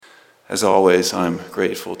As always, I'm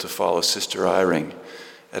grateful to follow Sister Eyring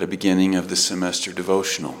at the beginning of the semester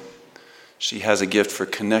devotional. She has a gift for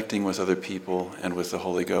connecting with other people and with the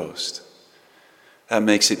Holy Ghost. That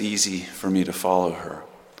makes it easy for me to follow her.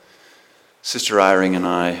 Sister Eyring and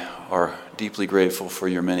I are deeply grateful for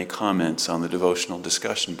your many comments on the devotional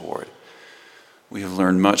discussion board. We have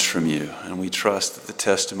learned much from you, and we trust that the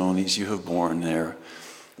testimonies you have borne there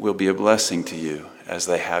will be a blessing to you as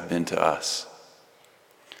they have been to us.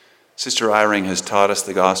 Sister Eyring has taught us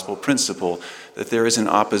the gospel principle that there is an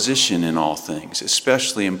opposition in all things,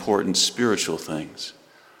 especially important spiritual things.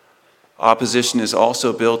 Opposition is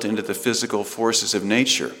also built into the physical forces of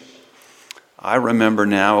nature. I remember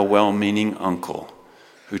now a well-meaning uncle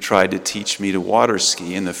who tried to teach me to water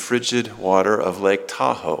ski in the frigid water of Lake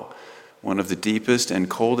Tahoe, one of the deepest and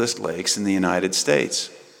coldest lakes in the United States.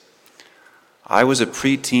 I was a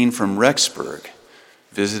preteen from Rexburg,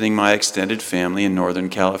 visiting my extended family in Northern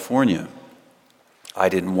California. I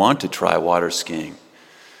didn't want to try water skiing,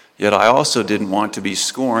 yet I also didn't want to be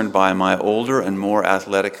scorned by my older and more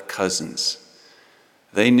athletic cousins.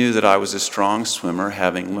 They knew that I was a strong swimmer,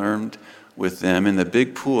 having learned with them in the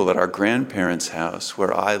big pool at our grandparents' house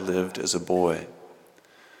where I lived as a boy.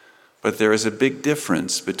 But there is a big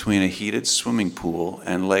difference between a heated swimming pool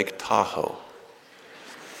and Lake Tahoe.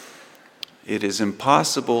 It is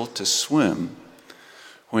impossible to swim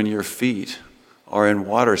when your feet are in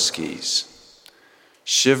water skis.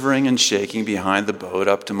 Shivering and shaking behind the boat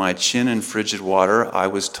up to my chin in frigid water, I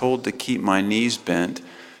was told to keep my knees bent,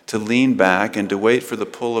 to lean back, and to wait for the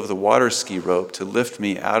pull of the water ski rope to lift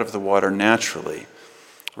me out of the water naturally,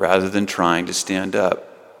 rather than trying to stand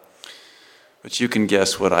up. But you can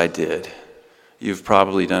guess what I did. You've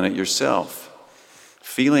probably done it yourself.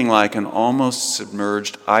 Feeling like an almost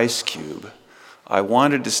submerged ice cube, I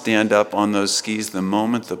wanted to stand up on those skis the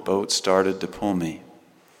moment the boat started to pull me.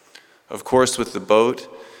 Of course, with the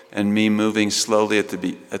boat and me moving slowly at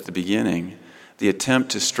the beginning, the attempt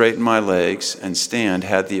to straighten my legs and stand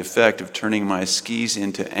had the effect of turning my skis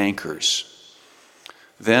into anchors.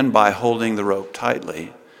 Then, by holding the rope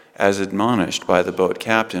tightly, as admonished by the boat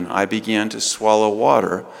captain, I began to swallow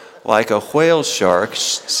water like a whale shark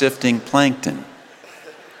sifting plankton.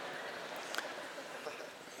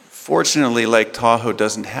 Fortunately, Lake Tahoe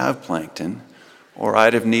doesn't have plankton, or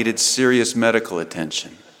I'd have needed serious medical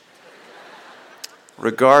attention.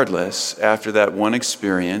 Regardless, after that one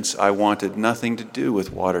experience, I wanted nothing to do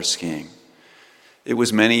with water skiing. It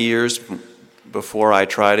was many years before I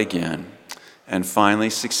tried again and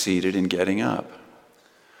finally succeeded in getting up.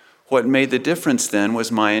 What made the difference then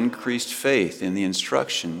was my increased faith in the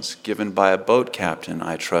instructions given by a boat captain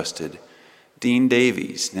I trusted, Dean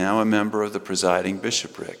Davies, now a member of the presiding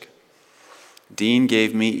bishopric. Dean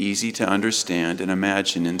gave me easy to understand and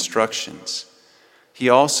imagine instructions. He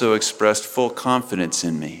also expressed full confidence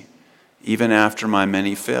in me, even after my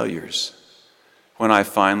many failures. When I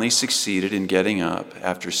finally succeeded in getting up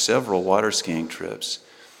after several water skiing trips,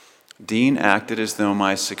 Dean acted as though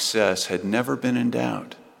my success had never been in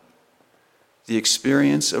doubt. The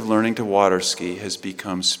experience of learning to water ski has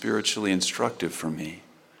become spiritually instructive for me.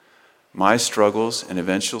 My struggles and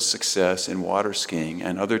eventual success in water skiing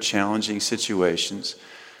and other challenging situations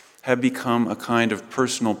have become a kind of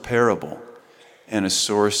personal parable and a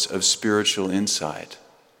source of spiritual insight.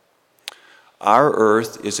 Our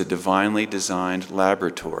earth is a divinely designed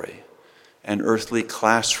laboratory, an earthly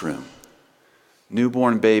classroom.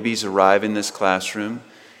 Newborn babies arrive in this classroom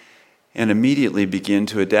and immediately begin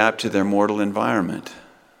to adapt to their mortal environment.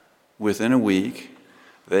 Within a week,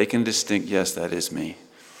 they can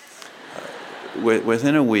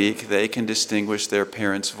Within a week, they can distinguish their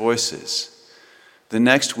parents' voices. The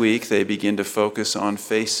next week, they begin to focus on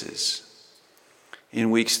faces.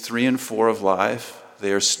 In weeks 3 and 4 of life,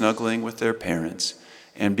 they are snuggling with their parents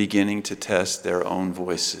and beginning to test their own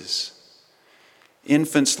voices.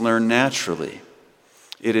 Infants learn naturally.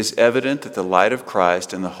 It is evident that the light of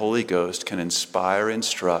Christ and the Holy Ghost can inspire,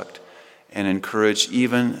 instruct, and encourage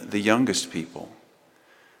even the youngest people.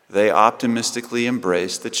 They optimistically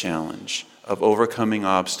embrace the challenge of overcoming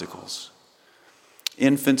obstacles.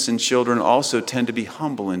 Infants and children also tend to be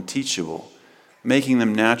humble and teachable, making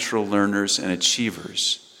them natural learners and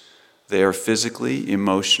achievers. They are physically,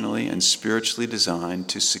 emotionally, and spiritually designed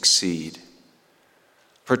to succeed.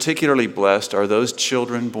 Particularly blessed are those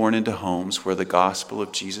children born into homes where the gospel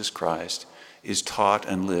of Jesus Christ is taught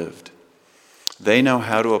and lived. They know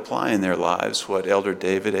how to apply in their lives what Elder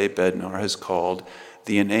David A. Bednar has called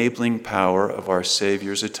the enabling power of our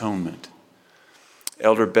Savior's atonement.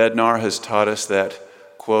 Elder Bednar has taught us that,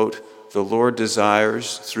 quote, the Lord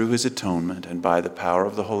desires, through his atonement and by the power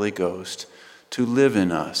of the Holy Ghost, to live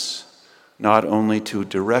in us, not only to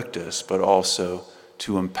direct us, but also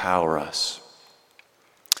to empower us.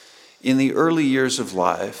 In the early years of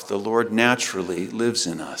life, the Lord naturally lives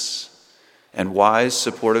in us, and wise,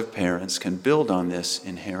 supportive parents can build on this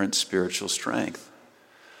inherent spiritual strength.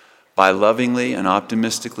 By lovingly and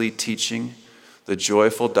optimistically teaching the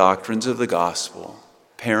joyful doctrines of the gospel,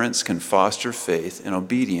 parents can foster faith and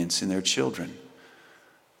obedience in their children.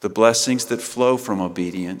 The blessings that flow from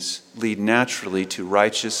obedience lead naturally to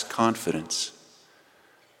righteous confidence.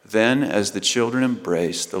 Then, as the children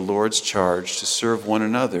embrace the Lord's charge to serve one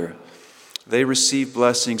another, they receive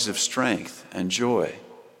blessings of strength and joy.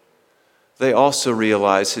 They also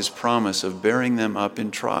realize his promise of bearing them up in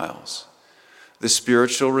trials. The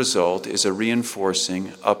spiritual result is a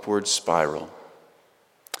reinforcing upward spiral.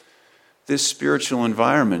 This spiritual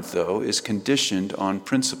environment, though, is conditioned on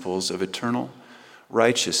principles of eternal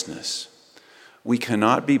righteousness. We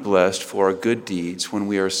cannot be blessed for our good deeds when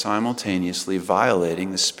we are simultaneously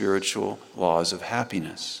violating the spiritual laws of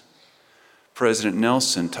happiness. President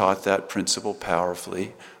Nelson taught that principle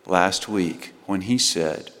powerfully last week when he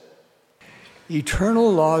said,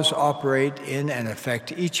 "Eternal laws operate in and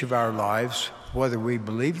affect each of our lives, whether we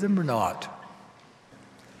believe them or not.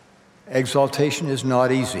 Exaltation is not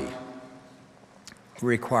easy.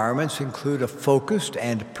 Requirements include a focused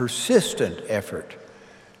and persistent effort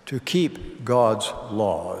to keep God's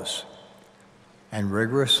laws and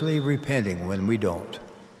rigorously repenting when we don't."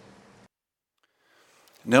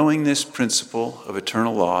 Knowing this principle of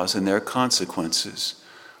eternal laws and their consequences,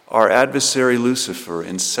 our adversary Lucifer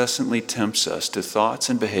incessantly tempts us to thoughts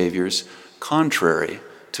and behaviors contrary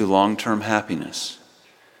to long-term happiness.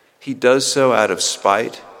 He does so out of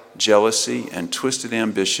spite, jealousy, and twisted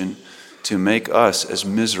ambition to make us as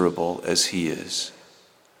miserable as he is.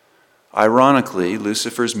 Ironically,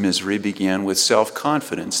 Lucifer's misery began with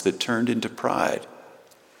self-confidence that turned into pride.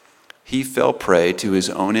 He fell prey to his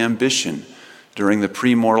own ambition during the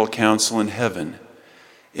premortal council in heaven,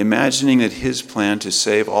 imagining that his plan to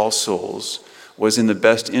save all souls was in the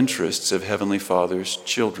best interests of Heavenly Father's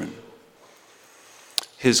children.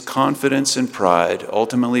 His confidence and pride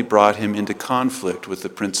ultimately brought him into conflict with the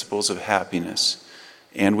principles of happiness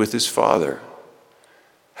and with his Father.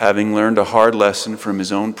 Having learned a hard lesson from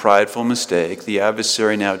his own prideful mistake, the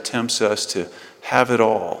adversary now tempts us to have it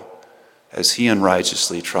all, as he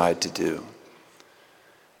unrighteously tried to do.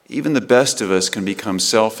 Even the best of us can become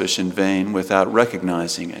selfish and vain without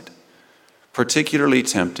recognizing it. Particularly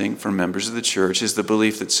tempting for members of the church is the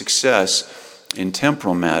belief that success in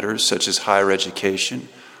temporal matters, such as higher education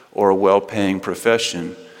or a well-paying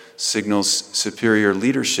profession, signals superior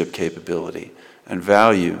leadership capability and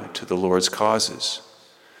value to the Lord's causes.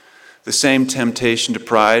 The same temptation to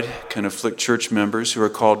pride can afflict church members who are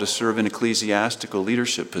called to serve in ecclesiastical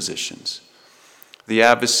leadership positions. The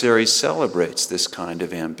adversary celebrates this kind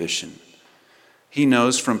of ambition. He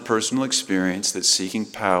knows from personal experience that seeking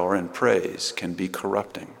power and praise can be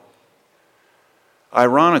corrupting.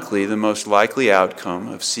 Ironically, the most likely outcome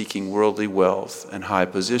of seeking worldly wealth and high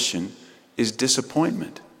position is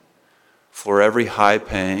disappointment. For every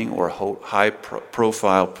high-paying or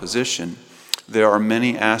high-profile position, there are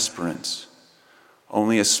many aspirants.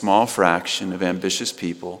 Only a small fraction of ambitious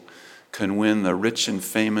people can win the rich and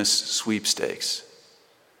famous sweepstakes.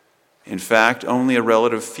 In fact, only a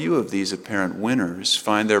relative few of these apparent winners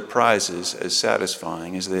find their prizes as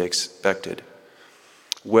satisfying as they expected.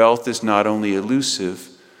 Wealth is not only elusive,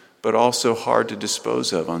 but also hard to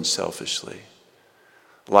dispose of unselfishly.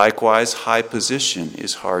 Likewise, high position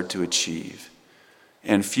is hard to achieve,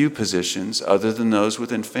 and few positions, other than those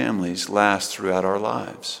within families, last throughout our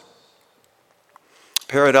lives.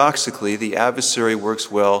 Paradoxically, the adversary works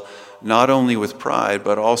well not only with pride,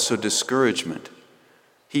 but also discouragement.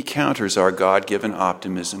 He counters our God-given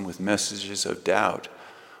optimism with messages of doubt,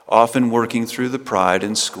 often working through the pride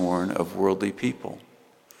and scorn of worldly people,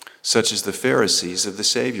 such as the Pharisees of the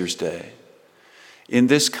Savior's day. In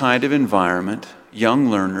this kind of environment, young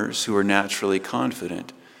learners who are naturally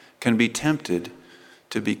confident can be tempted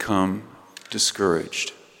to become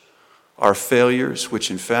discouraged. Our failures, which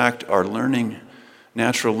in fact are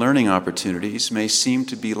natural learning opportunities, may seem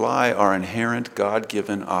to belie our inherent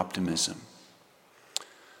God-given optimism.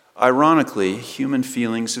 Ironically, human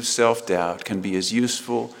feelings of self-doubt can be as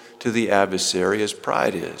useful to the adversary as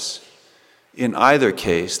pride is. In either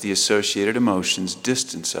case, the associated emotions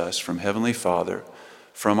distance us from Heavenly Father,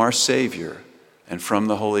 from our Savior, and from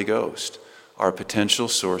the Holy Ghost, our potential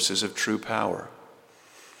sources of true power.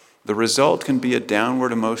 The result can be a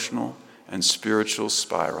downward emotional and spiritual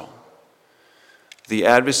spiral. The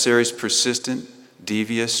adversary's persistent,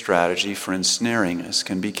 devious strategy for ensnaring us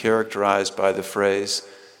can be characterized by the phrase,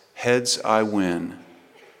 Heads I win,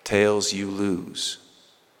 tails you lose.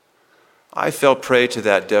 I fell prey to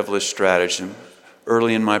that devilish stratagem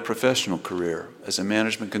early in my professional career as a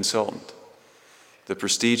management consultant. The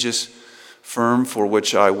prestigious firm for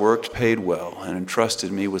which I worked paid well and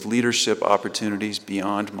entrusted me with leadership opportunities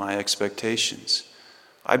beyond my expectations.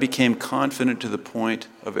 I became confident to the point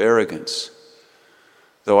of arrogance.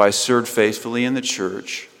 Though I served faithfully in the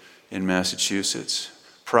church in Massachusetts,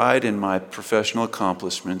 pride in my professional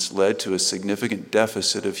accomplishments led to a significant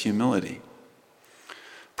deficit of humility.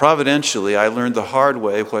 Providentially, I learned the hard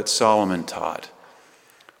way what Solomon taught.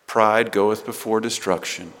 Pride goeth before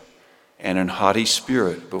destruction, and an haughty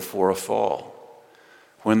spirit before a fall.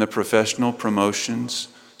 When the professional promotions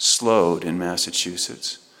slowed in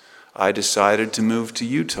Massachusetts, I decided to move to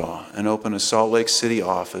Utah and open a Salt Lake City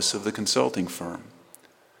office of the consulting firm.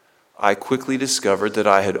 I quickly discovered that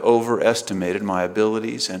I had overestimated my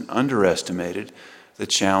abilities and underestimated the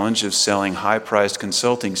challenge of selling high-priced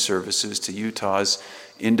consulting services to Utah's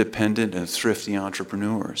independent and thrifty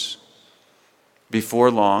entrepreneurs. Before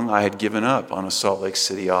long, I had given up on a Salt Lake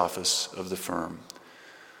City office of the firm.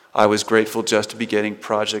 I was grateful just to be getting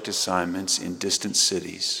project assignments in distant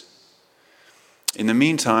cities. In the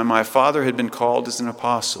meantime, my father had been called as an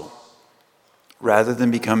apostle. Rather than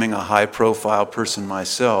becoming a high-profile person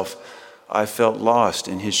myself, I felt lost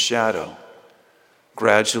in his shadow.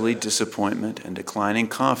 Gradually, disappointment and declining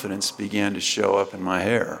confidence began to show up in my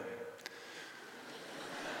hair.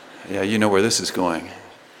 Yeah, you know where this is going.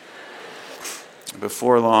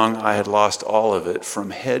 Before long, I had lost all of it from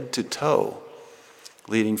head to toe,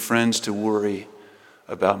 leading friends to worry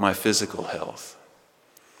about my physical health.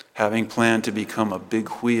 Having planned to become a big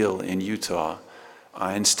wheel in Utah,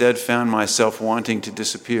 I instead found myself wanting to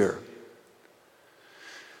disappear.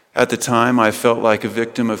 At the time, I felt like a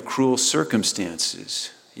victim of cruel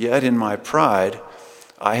circumstances, yet in my pride,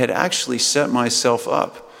 I had actually set myself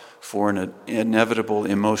up for an inevitable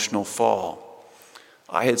emotional fall.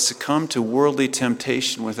 I had succumbed to worldly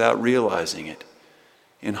temptation without realizing it.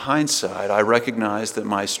 In hindsight, I recognized that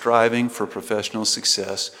my striving for professional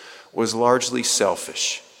success was largely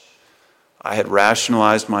selfish. I had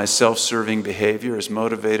rationalized my self-serving behavior as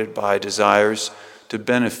motivated by desires to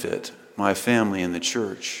benefit my family and the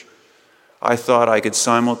church. I thought I could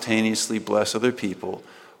simultaneously bless other people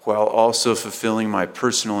while also fulfilling my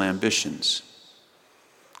personal ambitions.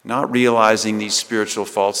 Not realizing these spiritual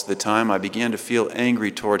faults at the time, I began to feel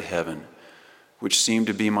angry toward heaven, which seemed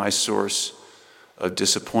to be my source of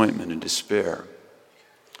disappointment and despair.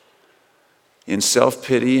 In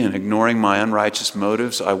self-pity and ignoring my unrighteous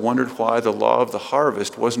motives, I wondered why the law of the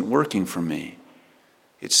harvest wasn't working for me.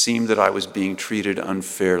 It seemed that I was being treated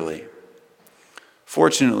unfairly.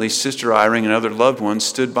 Fortunately, Sister Eyring and other loved ones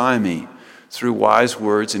stood by me. Through wise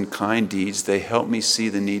words and kind deeds, they helped me see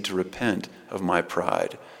the need to repent of my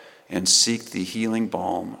pride and seek the healing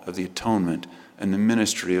balm of the atonement and the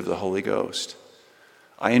ministry of the Holy Ghost.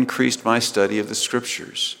 I increased my study of the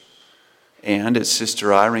Scriptures, and at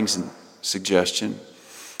Sister Eyring's suggestion,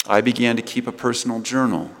 I began to keep a personal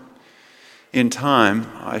journal. In time,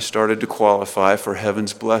 I started to qualify for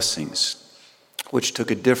heaven's blessings, which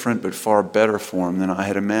took a different but far better form than I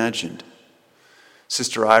had imagined.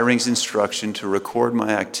 Sister Eyring's instruction to record my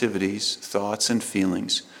activities, thoughts, and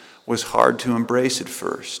feelings was hard to embrace at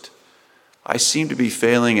first. I seemed to be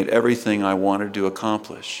failing at everything I wanted to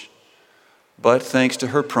accomplish. But thanks to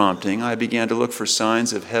her prompting, I began to look for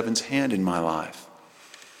signs of heaven's hand in my life.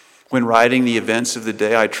 When writing the events of the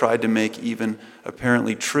day, I tried to make even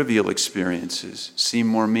apparently trivial experiences seem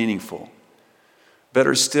more meaningful.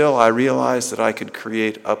 Better still, I realized that I could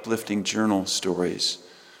create uplifting journal stories.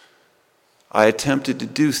 I attempted to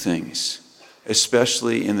do things,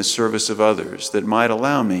 especially in the service of others, that might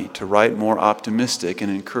allow me to write more optimistic and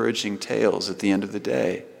encouraging tales at the end of the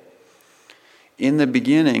day. In the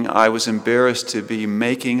beginning, I was embarrassed to be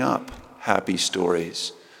making up happy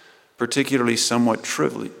stories, particularly somewhat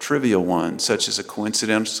trivial ones, such as a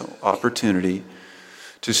coincidental opportunity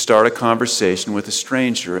to start a conversation with a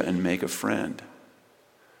stranger and make a friend.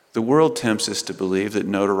 The world tempts us to believe that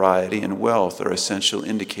notoriety and wealth are essential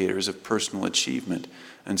indicators of personal achievement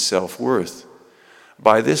and self-worth.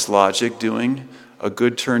 By this logic, doing a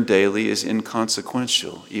good turn daily is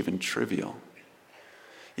inconsequential, even trivial.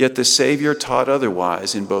 Yet the Savior taught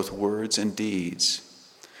otherwise in both words and deeds.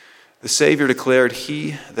 The Savior declared,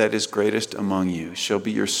 "He that is greatest among you shall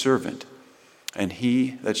be your servant, and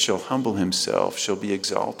he that shall humble himself shall be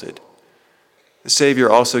exalted." The Savior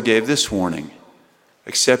also gave this warning,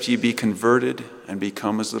 "Except ye be converted and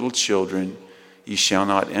become as little children, ye shall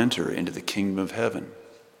not enter into the kingdom of heaven."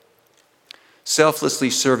 Selflessly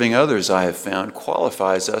serving others, I have found,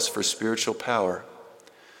 qualifies us for spiritual power.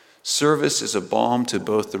 Service is a balm to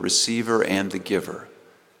both the receiver and the giver.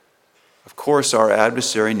 Of course, our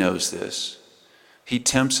adversary knows this. He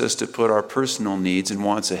tempts us to put our personal needs and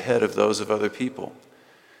wants ahead of those of other people.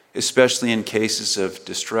 Especially in cases of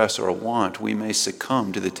distress or want, we may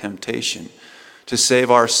succumb to the temptation to save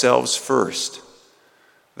ourselves first.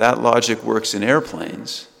 That logic works in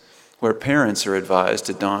airplanes, where parents are advised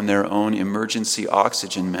to don their own emergency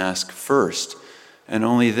oxygen mask first and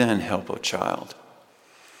only then help a child.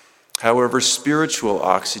 However, spiritual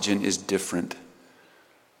oxygen is different.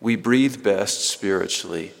 We breathe best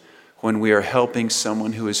spiritually when we are helping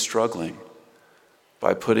someone who is struggling.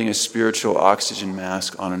 By putting a spiritual oxygen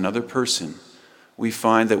mask on another person, we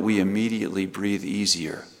find that we immediately breathe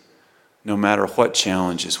easier, no matter what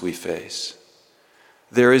challenges we face.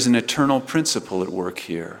 There is an eternal principle at work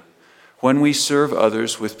here. When we serve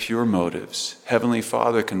others with pure motives, Heavenly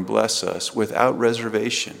Father can bless us without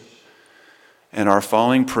reservation, and are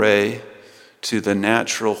falling prey to the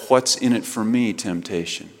natural "what's in it for me"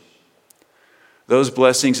 temptation. Those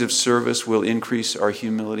blessings of service will increase our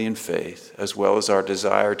humility and faith, as well as our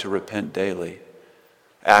desire to repent daily.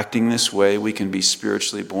 Acting this way, we can be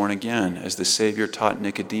spiritually born again, as the Savior taught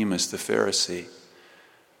Nicodemus the Pharisee.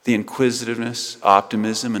 The inquisitiveness,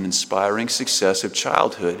 optimism, and inspiring success of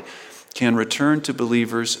childhood can return to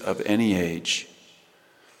believers of any age.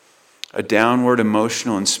 A downward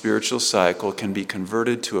emotional and spiritual cycle can be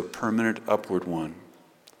converted to a permanent upward one.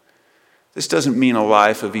 This doesn't mean a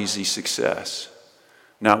life of easy success.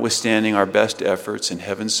 Notwithstanding our best efforts and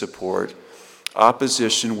heaven's support,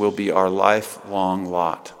 opposition will be our lifelong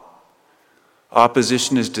lot.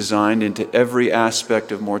 Opposition is designed into every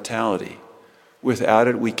aspect of mortality. Without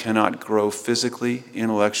it, we cannot grow physically,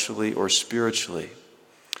 intellectually, or spiritually.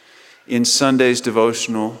 In Sunday's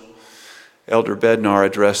devotional, Elder Bednar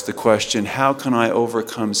addressed the question, how can I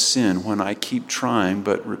overcome sin when I keep trying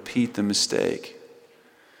but repeat the mistake?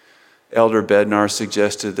 Elder Bednar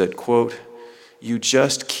suggested that, quote, you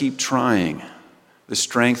just keep trying. The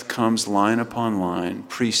strength comes line upon line,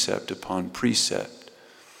 precept upon precept.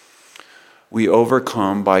 We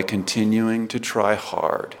overcome by continuing to try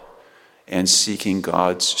hard and seeking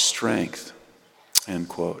God's strength, end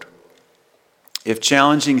quote. If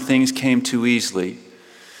challenging things came too easily,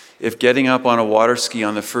 if getting up on a water ski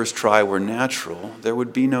on the first try were natural, there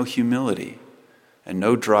would be no humility and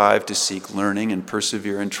no drive to seek learning and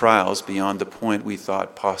persevere in trials beyond the point we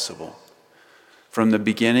thought possible. From the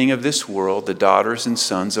beginning of this world, the daughters and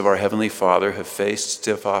sons of our Heavenly Father have faced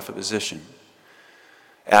stiff opposition.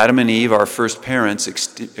 Adam and Eve, our first parents,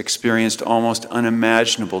 experienced almost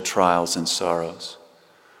unimaginable trials and sorrows.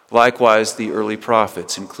 Likewise, the early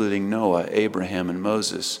prophets, including Noah, Abraham, and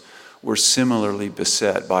Moses, were similarly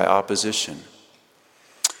beset by opposition.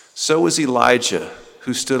 So was Elijah,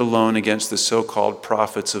 who stood alone against the so-called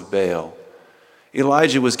prophets of Baal.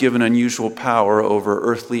 Elijah was given unusual power over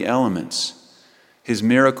earthly elements. His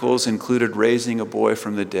miracles included raising a boy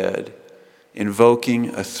from the dead, invoking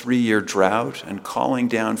a 3-year drought, and calling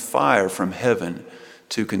down fire from heaven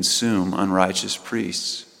to consume unrighteous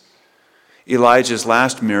priests. Elijah's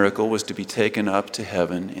last miracle was to be taken up to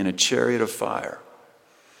heaven in a chariot of fire.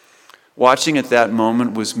 Watching at that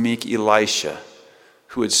moment was meek Elisha,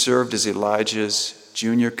 who had served as Elijah's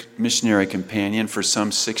junior missionary companion for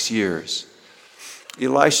some 6 years.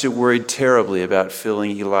 Elisha worried terribly about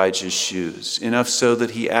filling Elijah's shoes, enough so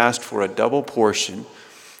that he asked for a double portion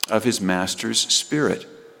of his master's spirit.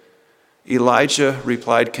 Elijah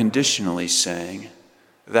replied conditionally, saying,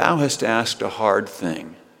 "Thou hast asked a hard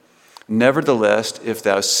thing. Nevertheless, if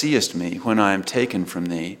thou seest me when I am taken from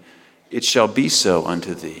thee, it shall be so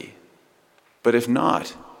unto thee. But if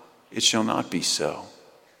not, it shall not be so."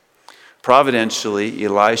 Providentially,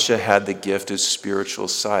 Elisha had the gift of spiritual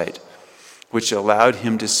sight, which allowed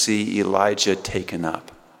him to see Elijah taken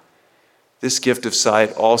up. This gift of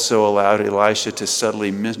sight also allowed Elisha to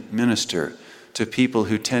subtly minister to people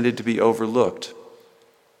who tended to be overlooked.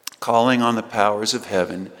 Calling on the powers of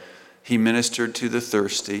heaven, he ministered to the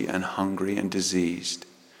thirsty and hungry and diseased.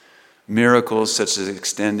 Miracles such as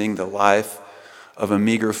extending the life of a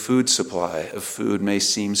meager food supply of food may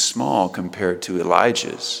seem small compared to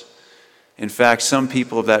Elijah's. In fact, some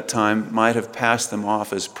people of that time might have passed them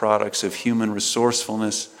off as products of human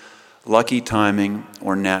resourcefulness, lucky timing,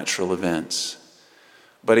 or natural events.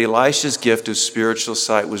 But Elisha's gift of spiritual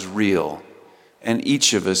sight was real, and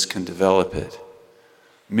each of us can develop it.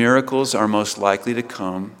 Miracles are most likely to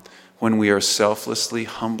come when we are selflessly,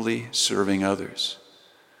 humbly serving others.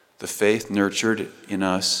 The faith nurtured in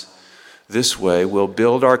us This way, we'll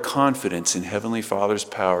build our confidence in Heavenly Father's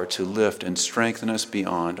power to lift and strengthen us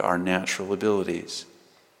beyond our natural abilities.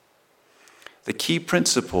 The key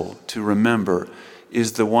principle to remember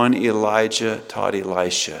is the one Elijah taught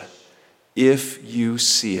Elisha: if you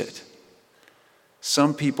see it.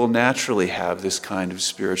 Some people naturally have this kind of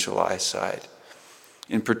spiritual eyesight.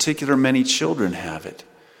 In particular, many children have it,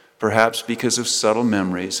 perhaps because of subtle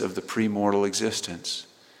memories of the premortal existence.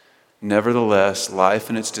 Nevertheless, life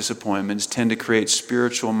and its disappointments tend to create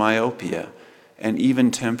spiritual myopia and even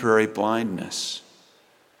temporary blindness.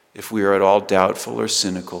 If we are at all doubtful or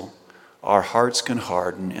cynical, our hearts can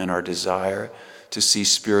harden and our desire to see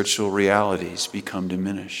spiritual realities become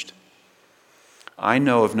diminished. I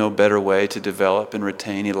know of no better way to develop and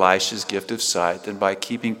retain Elisha's gift of sight than by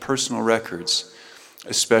keeping personal records,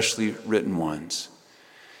 especially written ones.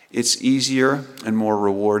 It's easier and more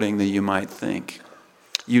rewarding than you might think.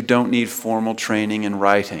 You don't need formal training in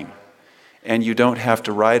writing, and you don't have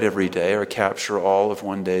to write every day or capture all of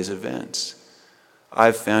one day's events.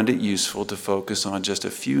 I've found it useful to focus on just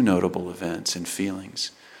a few notable events and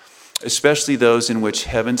feelings, especially those in which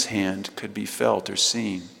heaven's hand could be felt or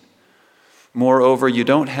seen. Moreover, you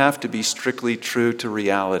don't have to be strictly true to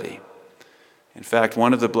reality. In fact,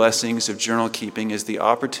 one of the blessings of journal keeping is the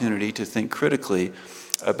opportunity to think critically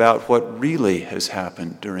about what really has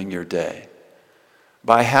happened during your day.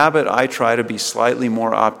 By habit, I try to be slightly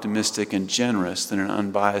more optimistic and generous than an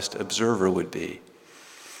unbiased observer would be.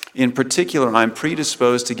 In particular, I'm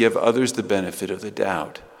predisposed to give others the benefit of the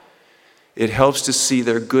doubt. It helps to see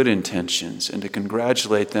their good intentions and to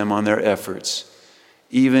congratulate them on their efforts,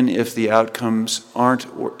 even if the outcomes aren't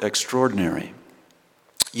extraordinary.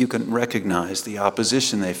 You can recognize the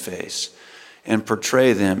opposition they face and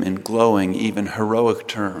portray them in glowing, even heroic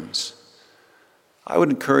terms. I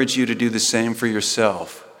would encourage you to do the same for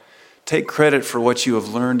yourself. Take credit for what you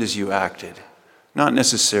have learned as you acted, not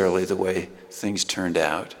necessarily the way things turned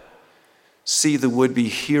out. See the would-be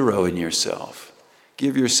hero in yourself.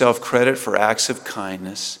 Give yourself credit for acts of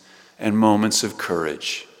kindness and moments of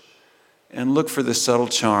courage. And look for the subtle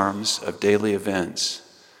charms of daily events.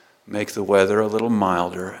 Make the weather a little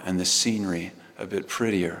milder and the scenery a bit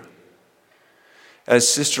prettier. As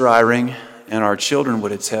Sister Eyring and our children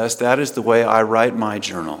would attest, that is the way I write my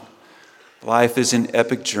journal. Life is an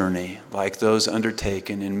epic journey like those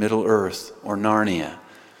undertaken in Middle-earth or Narnia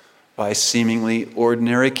by seemingly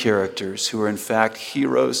ordinary characters who are in fact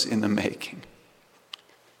heroes in the making,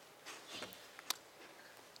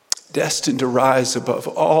 destined to rise above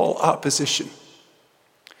all opposition.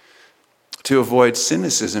 To avoid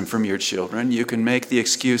cynicism from your children, you can make the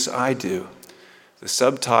excuse I do. The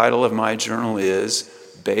subtitle of my journal is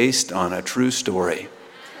Based on a True Story.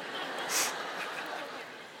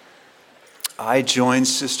 I join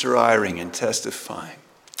Sister Eyring in testifying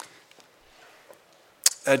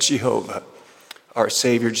that Jehovah, our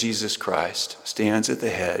Savior Jesus Christ, stands at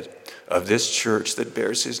the head of this church that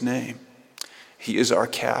bears his name. He is our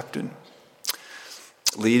captain,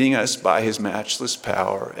 leading us by his matchless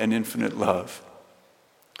power and infinite love.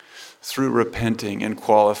 Through repenting and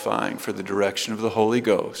qualifying for the direction of the Holy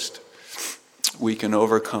Ghost, we can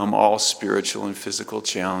overcome all spiritual and physical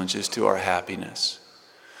challenges to our happiness.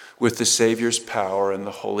 With the Savior's power and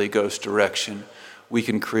the Holy Ghost direction, we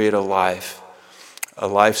can create a life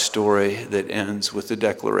story that ends with the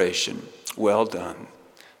declaration, "Well done,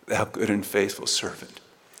 thou good and faithful servant.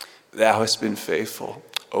 Thou hast been faithful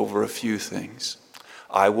over a few things.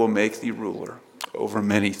 I will make thee ruler over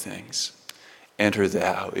many things. Enter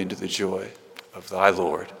thou into the joy of thy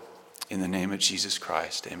Lord." In the name of Jesus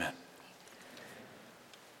Christ, amen.